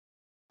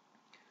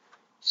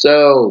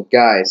So,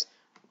 guys,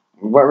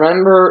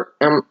 remember,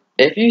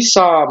 if you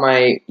saw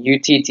my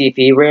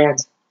UTTP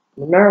rant,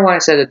 remember when I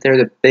said that they're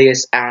the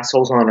biggest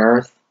assholes on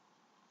Earth?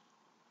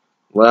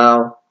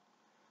 Well,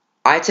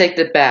 I take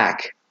it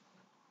back.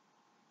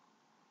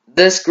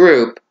 This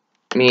group,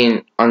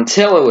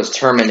 until it was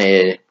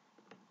terminated,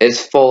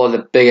 is full of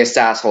the biggest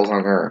assholes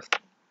on Earth.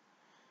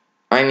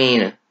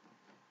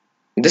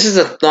 This is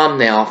a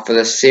thumbnail for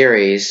the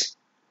series.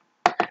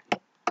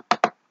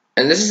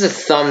 And this is a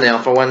thumbnail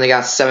for when they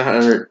got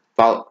 700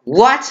 followers.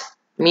 What?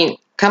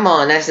 Come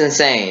on, that's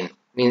insane.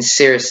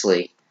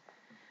 Seriously.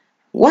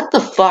 What the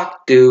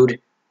fuck, dude?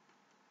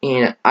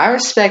 I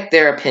respect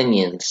their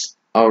opinions,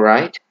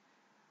 alright?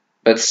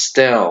 But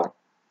still,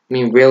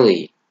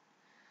 really?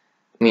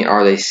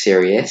 Are they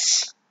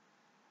serious?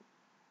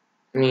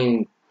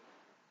 This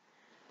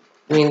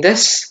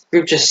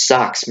group just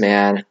sucks,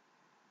 man.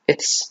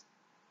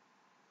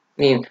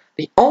 The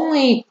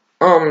only,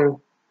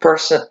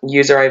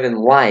 user I even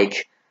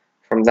like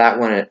from that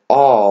one at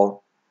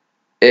all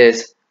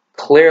is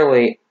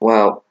clearly,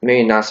 well,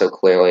 maybe not so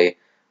clearly,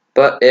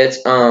 but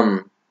it's,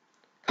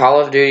 Call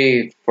of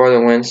Duty for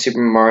the win,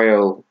 Super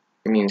Mario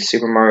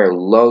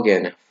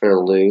Logan for the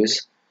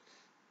lose.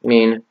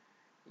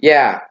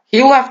 Yeah,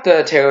 he left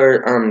the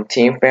Taylor,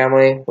 team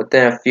family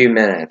within a few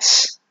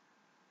minutes.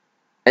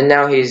 And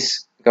now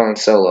he's going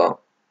solo.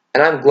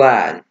 And I'm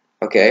glad,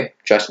 okay?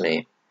 Trust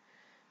me.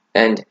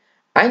 And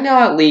I know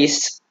at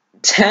least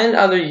 10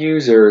 other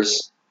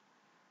users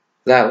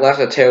that left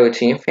the Taylor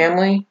team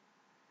family,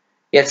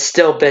 yet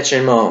still bitch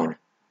and moan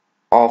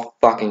all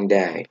fucking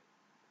day.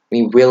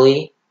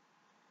 Really?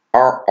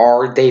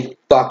 Are they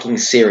fucking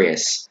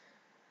serious?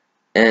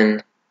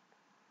 And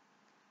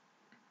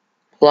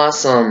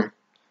plus,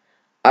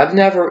 I've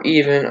never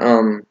even,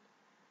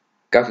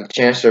 got the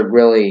chance to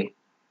really,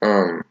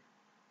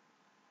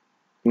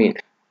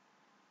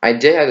 I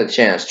did have the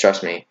chance,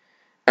 trust me.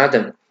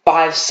 After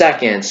 5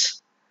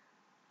 seconds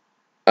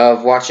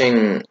of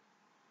watching,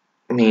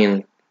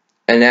 an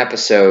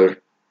episode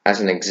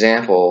as an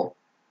example,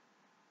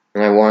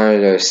 and I wanted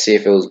to see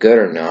if it was good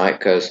or not,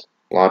 because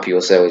a lot of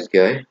people said it was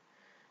good.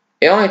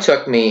 It only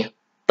took me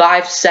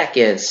 5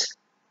 seconds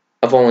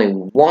of only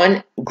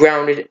one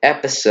grounded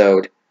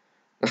episode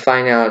to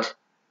find out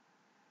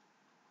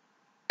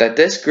that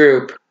this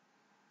group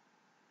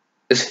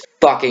is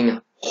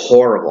fucking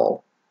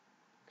horrible.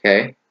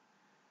 Okay?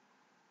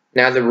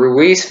 Now, the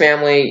Ruiz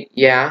family,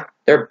 yeah,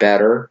 they're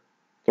better.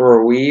 The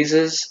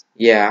Ruizes,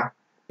 yeah.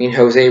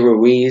 Jose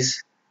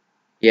Ruiz,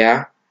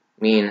 yeah.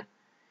 I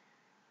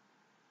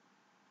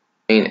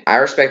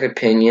respect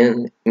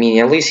opinion.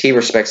 At least he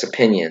respects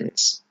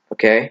opinions.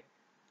 Okay?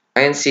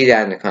 I didn't see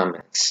that in the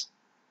comments.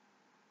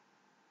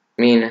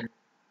 And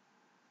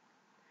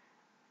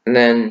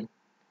then,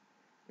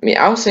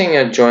 I was thinking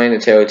of joining the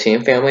Taylor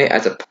team family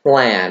as a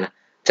plan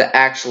to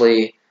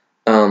actually,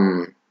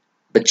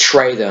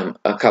 betray them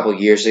a couple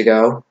years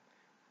ago.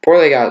 Before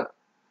they got,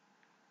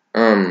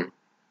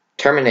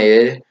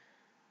 terminated.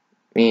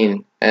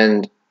 If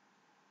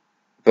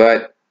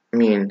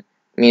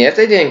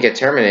they didn't get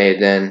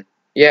terminated, then,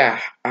 yeah,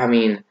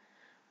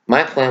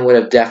 my plan would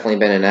have definitely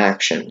been in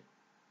action.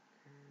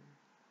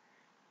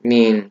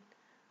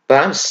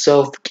 But I'm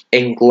so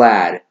fucking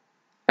glad.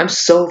 I'm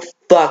so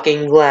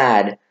fucking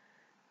glad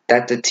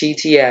that the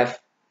TTF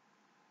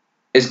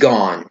is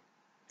gone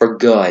for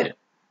good.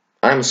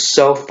 I'm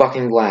so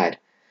fucking glad.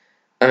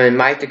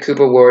 Mike the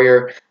Cooper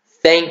Warrior,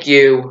 thank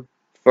you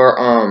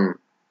for,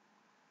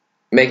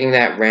 making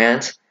that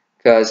rant,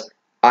 because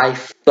I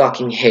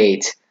fucking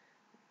hate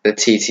the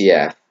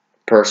TTF,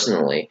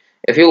 personally.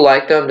 If you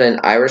like them, then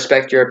I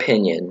respect your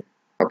opinion,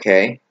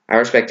 okay? I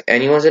respect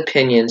anyone's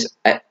opinions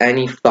at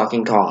any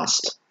fucking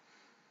cost.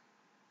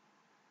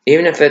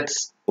 Even if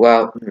it's,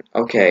 well,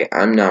 okay,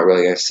 I'm not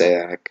really gonna say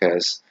that,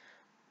 because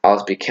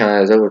I'll be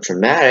counted as over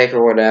dramatic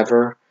or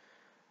whatever.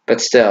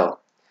 But still,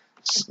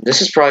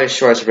 this is probably the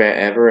shortest rant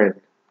ever, and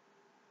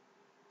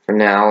for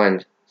now,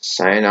 and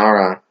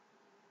sayonara,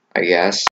 I guess.